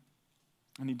to him.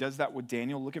 And he does that with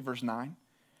Daniel. Look at verse 9.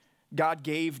 God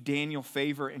gave Daniel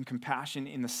favor and compassion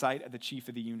in the sight of the chief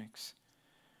of the eunuchs.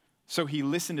 So he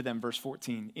listened to them, verse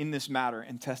 14, in this matter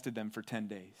and tested them for 10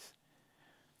 days.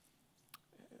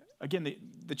 Again,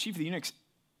 the chief of the eunuchs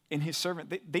and his servant,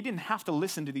 they didn't have to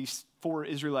listen to these 4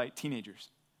 Israelite teenagers.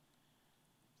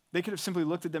 They could have simply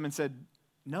looked at them and said,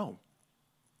 no,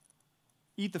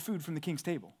 eat the food from the king's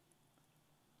table.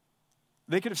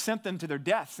 They could have sent them to their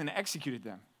deaths and executed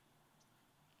them.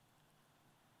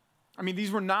 I mean,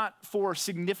 these were not 4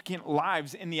 significant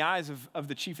lives in the eyes of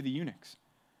the chief of the eunuchs.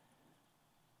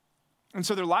 And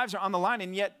so their lives are on the line,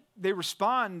 and yet they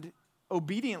respond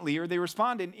obediently, or they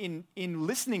respond in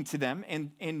listening to them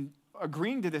and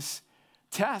agreeing to this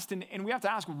test. And we have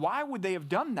to ask, why would they have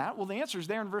done that? Well, the answer is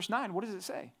there in verse 9. What does it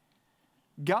say?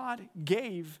 God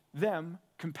gave them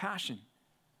compassion.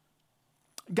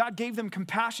 God gave them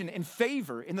compassion and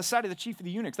favor in the sight of the chief of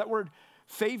the eunuchs. That word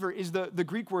favor is the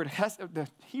Greek word, the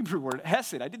Hebrew word,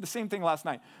 hesed. I did the same thing last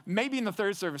night. Maybe in the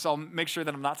third service, I'll make sure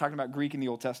that I'm not talking about Greek in the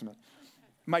Old Testament.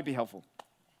 Might be helpful.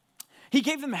 He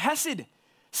gave them hesed,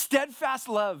 steadfast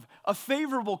love, a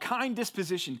favorable, kind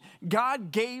disposition.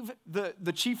 God gave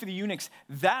the chief of the eunuchs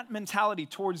that mentality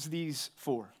towards these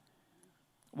 4.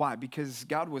 Why? Because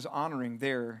God was honoring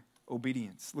their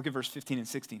obedience. Look at verse 15 and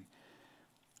 16.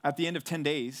 At the end of 10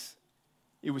 days,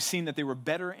 it was seen that they were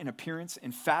better in appearance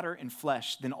and fatter in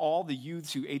flesh than all the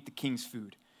youths who ate the king's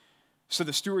food. So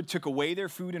the steward took away their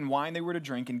food and wine they were to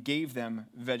drink and gave them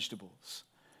vegetables.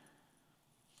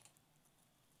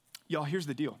 Y'all, here's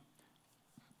the deal.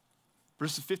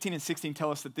 Verses 15 and 16 tell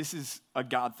us that this is a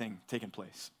God thing taking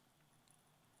place.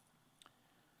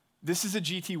 This is a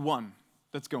GT1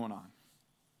 that's going on.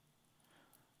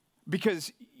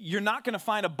 Because you're not going to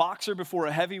find a boxer before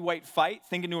a heavyweight fight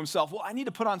thinking to himself, well, I need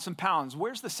to put on some pounds.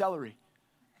 Where's the celery?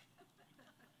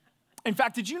 In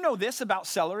fact, did you know this about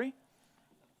celery?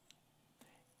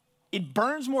 It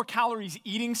burns more calories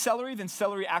eating celery than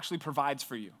celery actually provides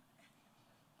for you.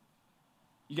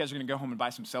 You guys are going to go home and buy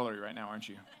some celery right now, aren't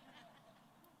you?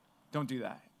 Don't do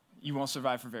that. You won't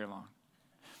survive for very long.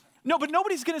 No, but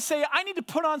nobody's going to say, I need to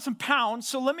put on some pounds,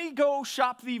 so let me go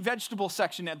shop the vegetable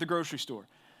section at the grocery store.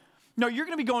 No, you're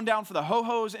going to be going down for the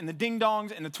Ho-Hos and the Ding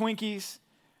Dongs and the Twinkies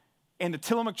and the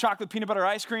Tillamook chocolate peanut butter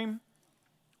ice cream.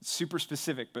 It's super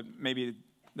specific, but maybe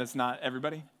that's not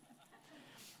everybody.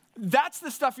 That's the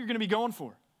stuff you're going to be going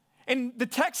for. And the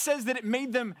text says that it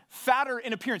made them fatter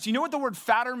in appearance. You know what the word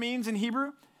fatter means in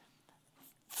Hebrew?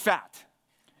 Fat.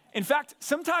 In fact,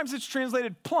 sometimes it's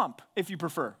translated plump, if you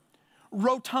prefer.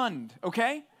 Rotund,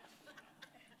 okay?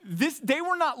 They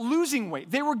were not losing weight.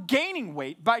 They were gaining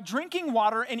weight by drinking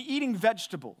water and eating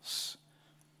vegetables.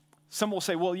 Some will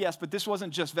say, well, yes, but this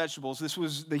wasn't just vegetables.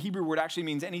 The Hebrew word actually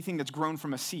means anything that's grown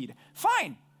from a seed.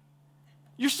 Fine.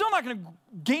 You're still not going to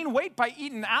gain weight by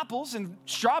eating apples and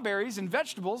strawberries and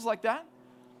vegetables like that.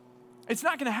 It's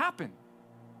not going to happen.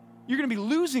 You're going to be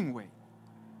losing weight.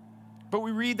 But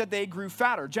we read that they grew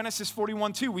fatter. Genesis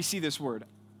 41:2, we see this word.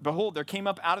 Behold, there came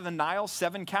up out of the Nile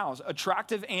 7 cows,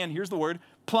 attractive and, here's the word,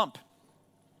 plump.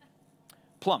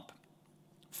 Plump.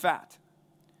 Fat.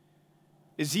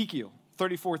 Ezekiel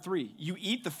 34:3, you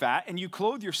eat the fat and you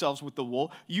clothe yourselves with the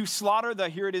wool. You slaughter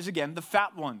here it is again, the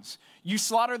fat ones. You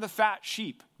slaughter the fat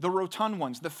sheep, the rotund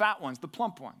ones, the fat ones, the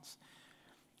plump ones.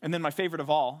 And then my favorite of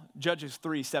all, Judges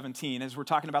 3:17, as we're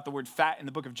talking about the word fat in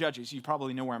the book of Judges, you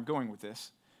probably know where I'm going with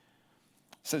this.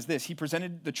 It says this, he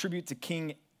presented the tribute to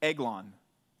King Eglon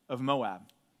of Moab.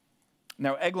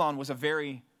 Now, Eglon was a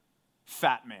very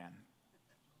fat man.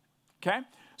 Okay?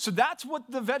 So that's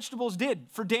what the vegetables did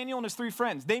for Daniel and his 3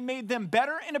 friends. They made them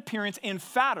better in appearance and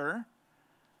fatter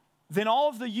than all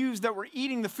of the youths that were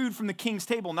eating the food from the king's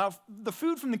table. Now, the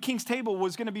food from the king's table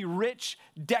was going to be rich,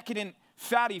 decadent,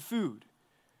 fatty food.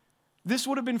 This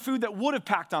would have been food that would have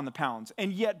packed on the pounds.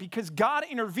 And yet, because God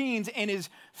intervenes and is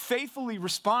faithfully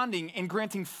responding and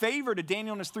granting favor to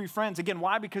Daniel and his three friends, again,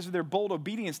 why? Because of their bold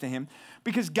obedience to him.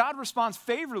 Because God responds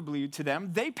favorably to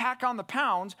them, they pack on the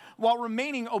pounds while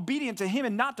remaining obedient to him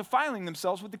and not defiling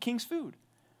themselves with the king's food.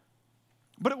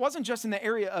 But it wasn't just in the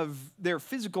area of their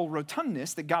physical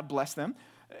rotundness that God blessed them.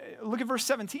 Look at verse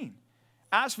 17.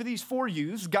 As for these 4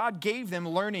 youths, God gave them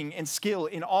learning and skill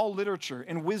in all literature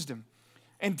and wisdom.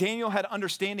 And Daniel had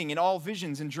understanding in all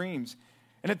visions and dreams.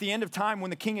 And at the end of time,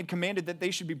 when the king had commanded that they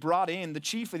should be brought in, the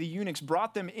chief of the eunuchs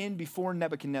brought them in before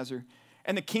Nebuchadnezzar.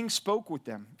 And the king spoke with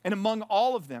them. And among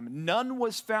all of them, none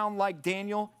was found like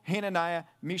Daniel, Hananiah,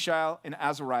 Mishael, and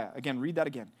Azariah. Again, read that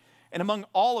again. And among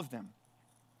all of them,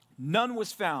 none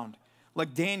was found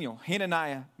like Daniel,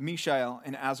 Hananiah, Mishael,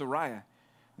 and Azariah.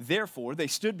 Therefore, they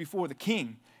stood before the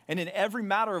king. And in every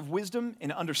matter of wisdom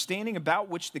and understanding about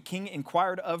which the king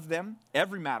inquired of them,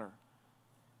 every matter,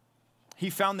 he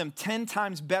found them 10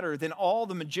 times better than all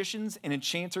the magicians and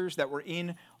enchanters that were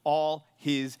in all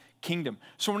his kingdom.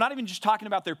 So we're not even just talking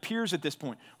about their peers at this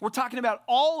point. We're talking about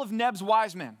all of Neb's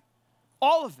wise men,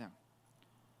 all of them.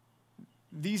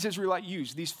 These Israelite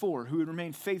youths, these 4 who had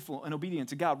remained faithful and obedient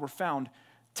to God, were found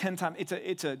 10 times.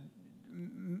 It's a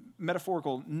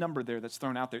metaphorical number there that's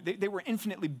thrown out there. They were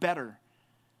infinitely better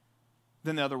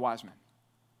than the other wise men.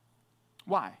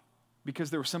 Why?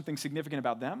 Because there was something significant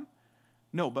about them?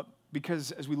 No, but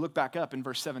because as we look back up in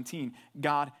verse 17,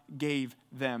 God gave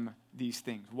them these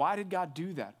things. Why did God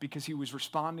do that? Because he was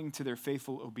responding to their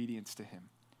faithful obedience to him.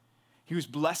 He was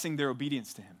blessing their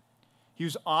obedience to him. He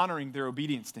was honoring their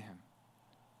obedience to him.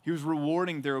 He was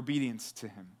rewarding their obedience to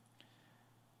him.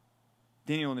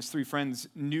 Daniel and his 3 friends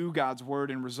knew God's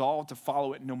word and resolved to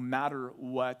follow it no matter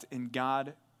what, and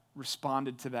God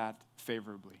responded to that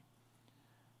favorably.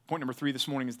 Point number 3 this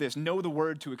morning is this: know the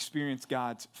word to experience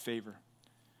God's favor.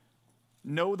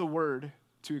 Know the word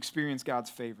to experience God's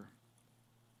favor.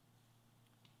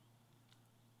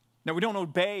 Now, we don't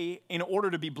obey in order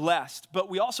to be blessed, but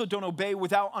we also don't obey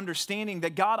without understanding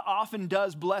that God often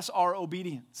does bless our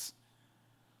obedience.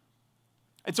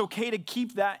 It's okay to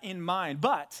keep that in mind.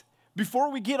 But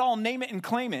before we get all name it and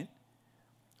claim it,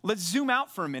 let's zoom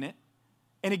out for a minute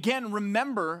and again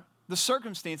remember the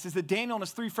circumstances that Daniel and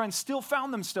his 3 friends still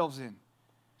found themselves in.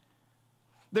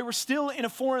 They were still in a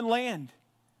foreign land,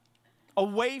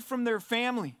 away from their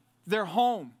family, their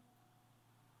home.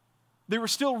 They were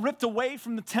still ripped away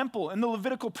from the temple and the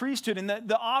Levitical priesthood and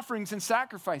the offerings and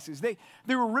sacrifices. They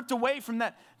were ripped away from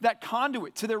that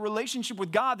conduit to their relationship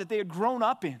with God that they had grown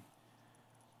up in.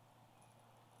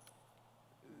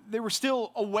 They were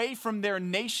still away from their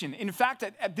nation. In fact,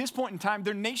 at this point in time,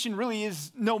 their nation really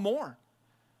is no more.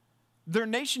 Their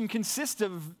nation consists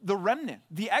of the remnant,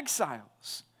 the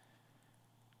exiles.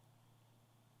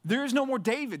 There is no more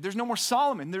David. There's no more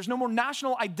Solomon. There's no more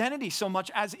national identity so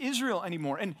much as Israel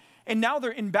anymore. And now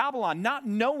they're in Babylon, not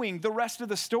knowing the rest of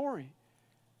the story.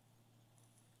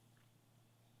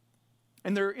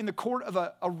 And they're in the court of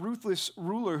a ruthless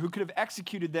ruler who could have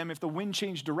executed them if the wind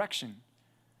changed direction.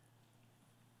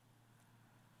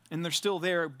 And they're still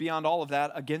there beyond all of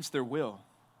that against their will.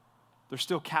 They're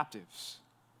still captives.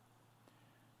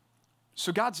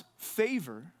 So God's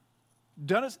favor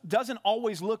doesn't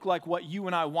always look like what you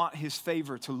and I want his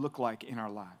favor to look like in our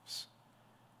lives.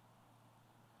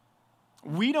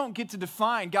 We don't get to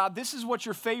define, God, this is what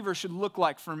your favor should look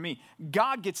like for me.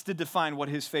 God gets to define what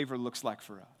his favor looks like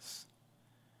for us.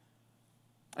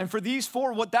 And for these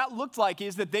 4, what that looked like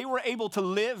is that they were able to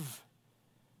live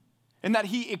and that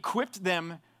he equipped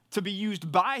them to be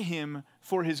used by him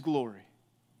for his glory.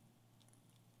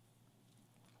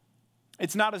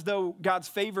 It's not as though God's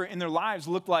favor in their lives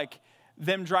looked like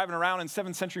them driving around in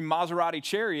 7th century Maserati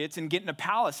chariots and getting a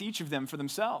palace, each of them, for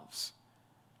themselves.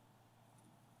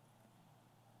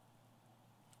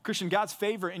 Christian, God's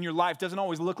favor in your life doesn't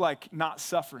always look like not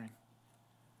suffering.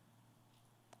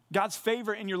 God's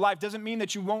favor in your life doesn't mean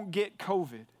that you won't get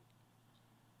COVID.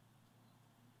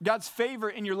 God's favor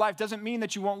in your life doesn't mean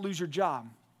that you won't lose your job.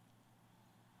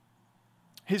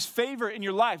 His favor in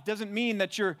your life doesn't mean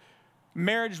that your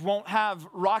marriage won't have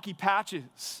rocky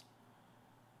patches.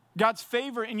 God's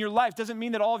favor in your life doesn't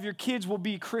mean that all of your kids will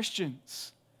be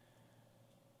Christians.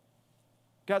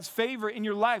 God's favor in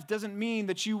your life doesn't mean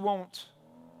that you won't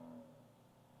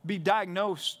be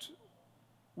diagnosed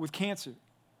with cancer.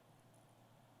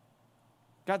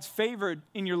 God's favor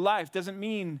in your life doesn't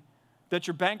mean that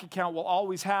your bank account will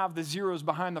always have the zeros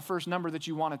behind the first number that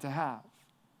you want it to have.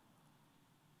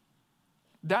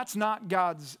 That's not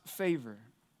God's favor.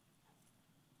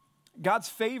 God's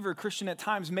favor, Christian, at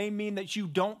times may mean that you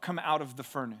don't come out of the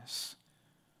furnace.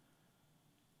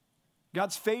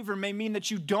 God's favor may mean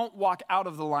that you don't walk out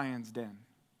of the lion's den.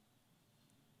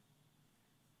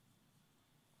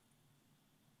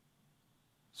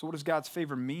 So what does God's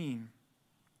favor mean?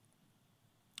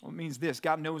 Well, it means this: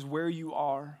 God knows where you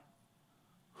are,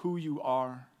 who you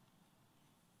are,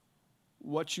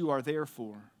 what you are there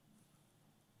for,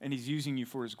 and he's using you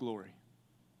for his glory.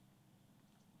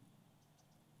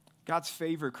 God's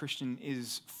favor, Christian,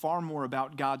 is far more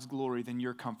about God's glory than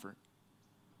your comfort.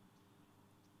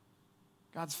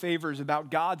 God's favor is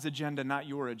about God's agenda, not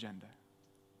your agenda.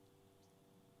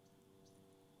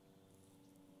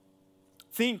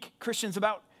 Think, Christians,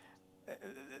 about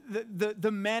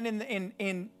the men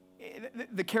in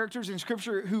the characters in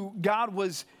Scripture who God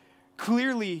was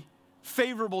clearly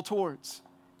favorable towards.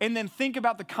 And then think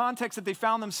about the context that they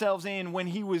found themselves in when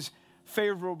he was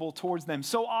favorable towards them.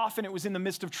 So often it was in the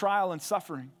midst of trial and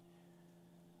suffering.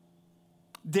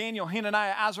 Daniel,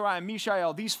 Hananiah, Azariah,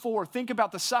 Mishael, these four, think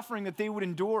about the suffering that they would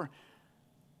endure.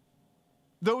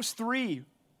 Those three,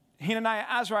 Hananiah,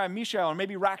 Azariah, Mishael, or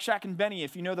maybe Rakshak and Benny,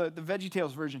 if you know the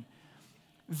VeggieTales version,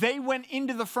 they went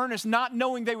into the furnace not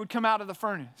knowing they would come out of the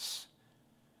furnace.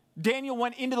 Daniel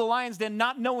went into the lion's den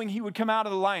not knowing he would come out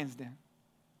of the lion's den.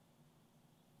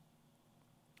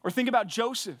 Or think about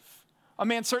Joseph, a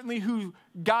man certainly who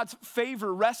God's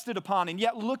favor rested upon, and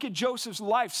yet look at Joseph's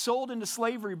life, sold into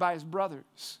slavery by his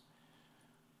brothers,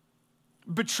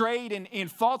 betrayed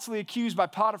and falsely accused by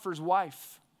Potiphar's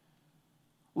wife,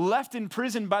 left in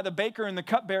prison by the baker and the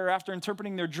cupbearer after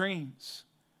interpreting their dreams.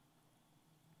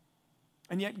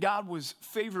 And yet God was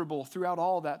favorable throughout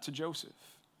all that to Joseph.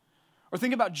 Or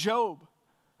think about Job.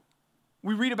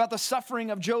 We read about the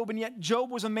suffering of Job, and yet Job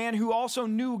was a man who also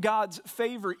knew God's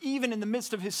favor, even in the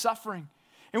midst of his suffering.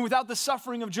 And without the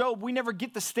suffering of Job, we never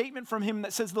get the statement from him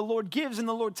that says the Lord gives and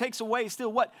the Lord takes away.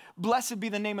 Still what? Blessed be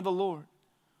the name of the Lord.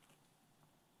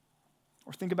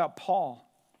 Or think about Paul.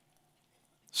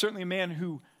 Certainly a man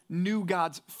who knew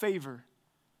God's favor.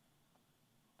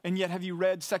 And yet have you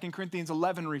read 2 Corinthians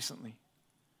 11 recently?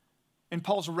 In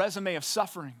Paul's resume of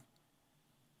suffering,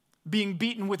 being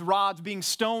beaten with rods, being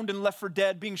stoned and left for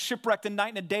dead, being shipwrecked a night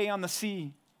and a day on the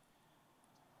sea,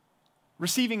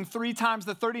 receiving 3 times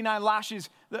the 39 lashes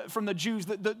from the Jews,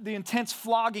 the intense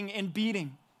flogging and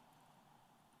beating.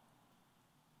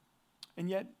 And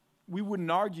yet, we wouldn't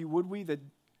argue, would we, that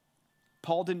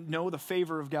Paul didn't know the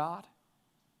favor of God?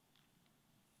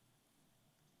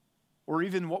 Or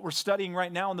even what we're studying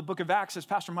right now in the book of Acts, as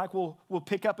Pastor Mike will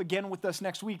pick up again with us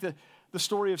next week, the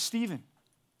story of Stephen.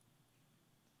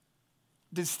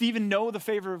 Did Stephen know the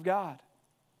favor of God?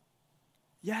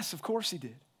 Yes, of course he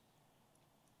did.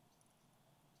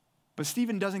 But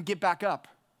Stephen doesn't get back up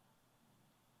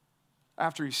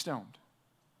after he's stoned.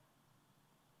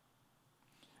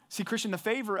 See, Christian, the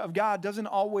favor of God doesn't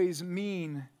always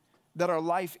mean that our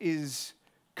life is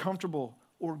comfortable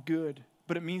or good,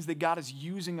 but it means that God is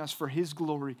using us for his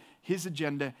glory, his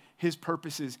agenda, his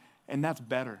purposes, and that's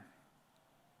better.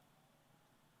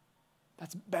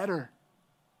 That's better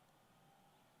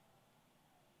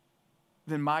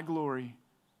than my glory,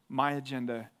 my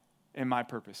agenda, and my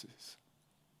purposes.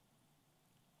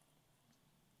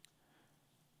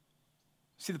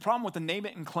 See, the problem with the name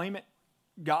it and claim it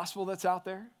gospel that's out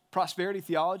there, prosperity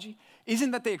theology,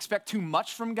 isn't that they expect too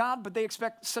much from God, but they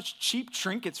expect such cheap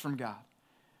trinkets from God,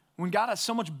 when God has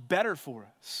so much better for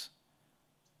us.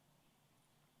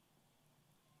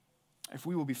 If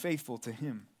we will be faithful to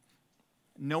him,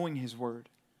 knowing his word,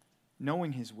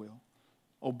 knowing his will,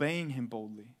 obeying him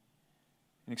boldly,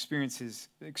 and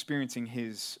experiencing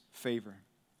his favor.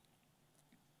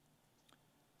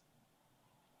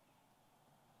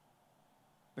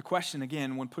 The question,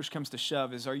 again, when push comes to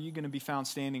shove, is, are you going to be found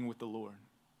standing with the Lord?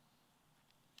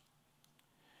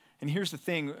 And here's the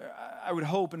thing, I would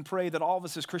hope and pray that all of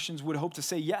us as Christians would hope to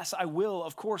say, yes, I will,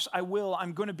 of course I will,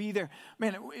 I'm going to be there.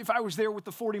 Man, if I was there with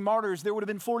the 40 martyrs, there would have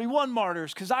been 41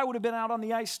 martyrs, because I would have been out on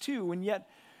the ice too. And yet,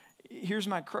 here's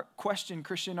my question,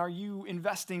 Christian, are you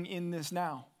investing in this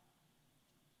now?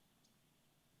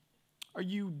 Are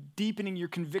you deepening your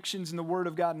convictions in the Word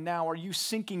of God now? Are you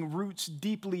sinking roots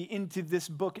deeply into this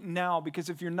book now? Because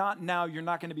if you're not now, you're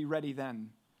not going to be ready then.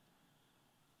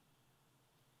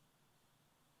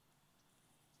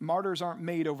 Martyrs aren't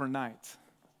made overnight.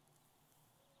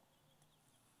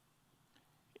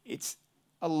 It's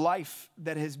a life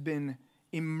that has been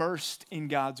immersed in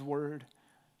God's Word,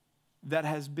 that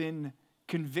has been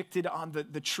convicted on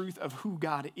the truth of who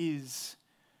God is.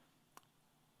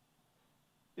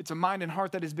 It's a mind and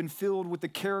heart that has been filled with the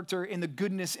character and the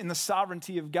goodness and the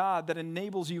sovereignty of God that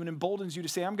enables you and emboldens you to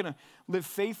say, I'm going to live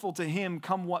faithful to him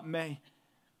come what may.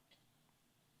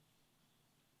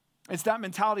 It's that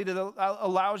mentality that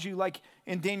allows you, like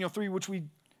in Daniel 3, which we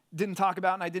didn't talk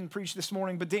about and I didn't preach this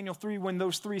morning, but Daniel 3, when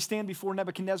those three stand before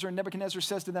Nebuchadnezzar, and Nebuchadnezzar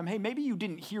says to them, hey, maybe you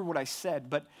didn't hear what I said,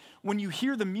 but when you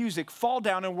hear the music, fall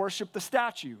down and worship the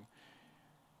statue.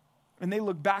 And they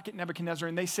look back at Nebuchadnezzar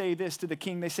and they say this to the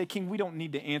king. They say, King, we don't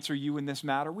need to answer you in this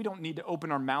matter. We don't need to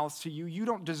open our mouths to you. You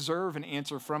don't deserve an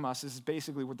answer from us, is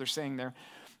basically what they're saying there.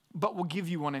 But we'll give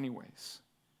you one anyways.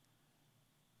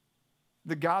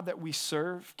 The God that we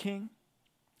serve, King,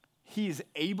 he is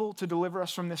able to deliver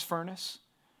us from this furnace.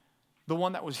 The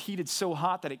one that was heated so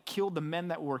hot that it killed the men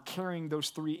that were carrying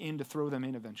those three in to throw them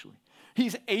in eventually.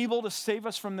 He's able to save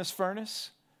us from this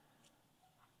furnace,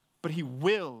 but he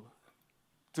will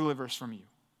deliver us from you.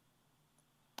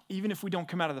 Even if we don't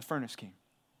come out of the furnace, King,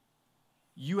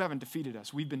 you haven't defeated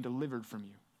us. We've been delivered from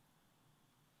you.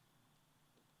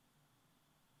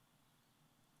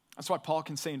 That's why Paul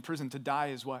can say in prison, to die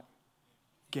is what?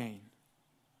 Gain.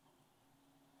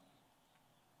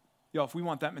 Yo, if we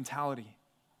want that mentality,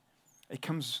 it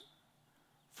comes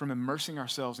from immersing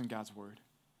ourselves in God's word.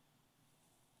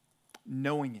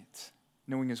 Knowing it,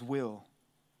 knowing his will,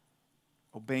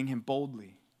 obeying him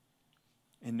boldly,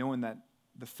 and knowing that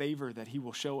the favor that he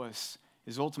will show us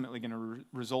is ultimately going to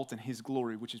result in his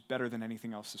glory, which is better than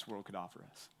anything else this world could offer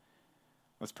us.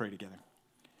 Let's pray together.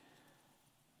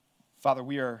 Father,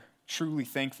 we are truly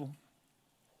thankful.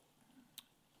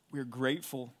 We are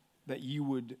grateful that you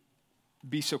would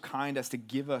be so kind as to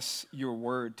give us your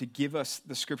word, to give us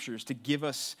the scriptures, to give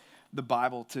us the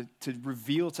Bible, to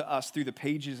reveal to us through the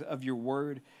pages of your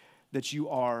word that you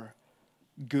are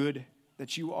good,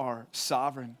 that you are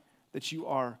sovereign, that you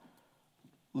are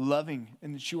loving,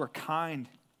 and that you are kind,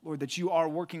 Lord, that you are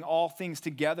working all things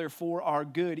together for our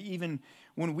good. Even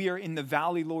when we are in the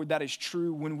valley, Lord, that is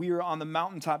true. When we are on the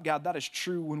mountaintop, God, that is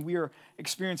true. When we are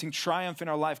experiencing triumph in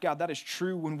our life, God, that is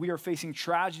true. When we are facing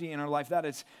tragedy in our life, that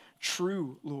is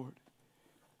true, Lord.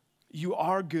 You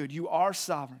are good. You are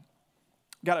sovereign.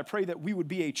 God, I pray that we would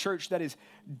be a church that is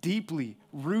deeply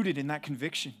rooted in that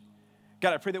conviction.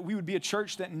 God, I pray that we would be a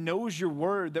church that knows your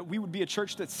word, that we would be a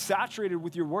church that's saturated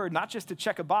with your word, not just to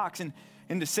check a box and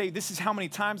to say, this is how many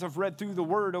times I've read through the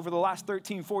word over the last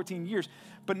 13, 14 years,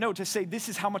 but no, to say, this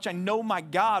is how much I know my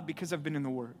God because I've been in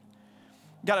the word.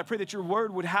 God, I pray that your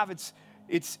word would have its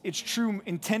true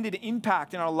intended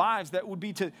impact in our lives, that would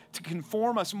be to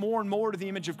conform us more and more to the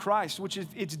image of Christ, which is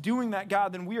it's doing that,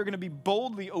 God, then we are going to be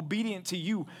boldly obedient to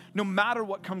you no matter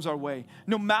what comes our way,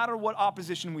 no matter what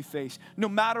opposition we face, no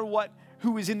matter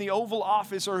who is in the Oval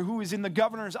Office or who is in the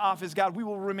governor's office, God, we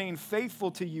will remain faithful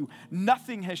to you.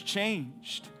 Nothing has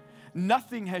changed.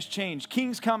 Nothing has changed.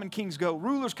 Kings come and kings go.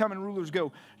 Rulers come and rulers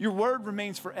go. Your word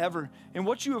remains forever. And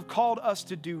what you have called us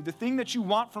to do, the thing that you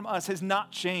want from us, has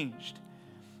not changed.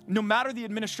 No matter the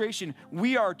administration,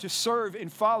 we are to serve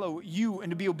and follow you and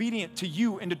to be obedient to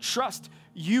you and to trust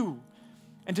you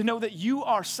and to know that you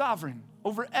are sovereign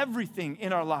over everything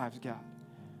in our lives, God.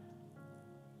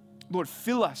 Lord,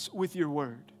 fill us with your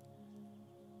word.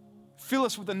 Fill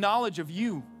us with the knowledge of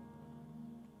you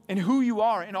and who you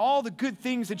are and all the good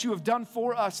things that you have done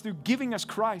for us through giving us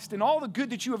Christ and all the good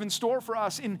that you have in store for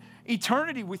us in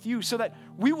eternity with you, so that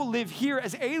we will live here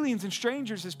as aliens and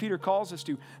strangers, as Peter calls us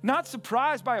to, not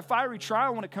surprised by a fiery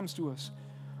trial when it comes to us,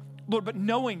 Lord, but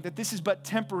knowing that this is but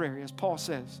temporary, as Paul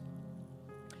says.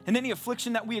 And any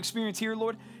affliction that we experience here,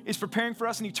 Lord, is preparing for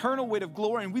us an eternal weight of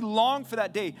glory, and we long for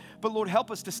that day. But Lord, help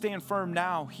us to stand firm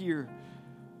now here.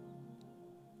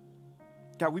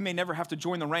 God, we may never have to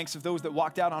join the ranks of those that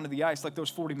walked out onto the ice like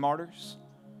those 40 martyrs.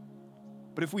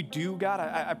 But if we do, God,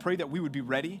 I pray that we would be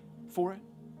ready for it.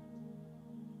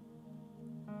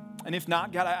 And if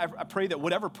not, God, I pray that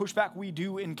whatever pushback we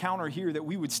do encounter here, that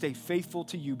we would stay faithful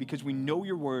to you because we know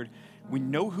your word, we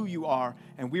know who you are,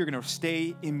 and we are going to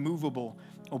stay immovable,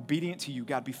 obedient to you.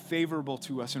 God, be favorable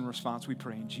to us in response, we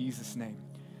pray in Jesus' name.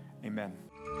 Amen.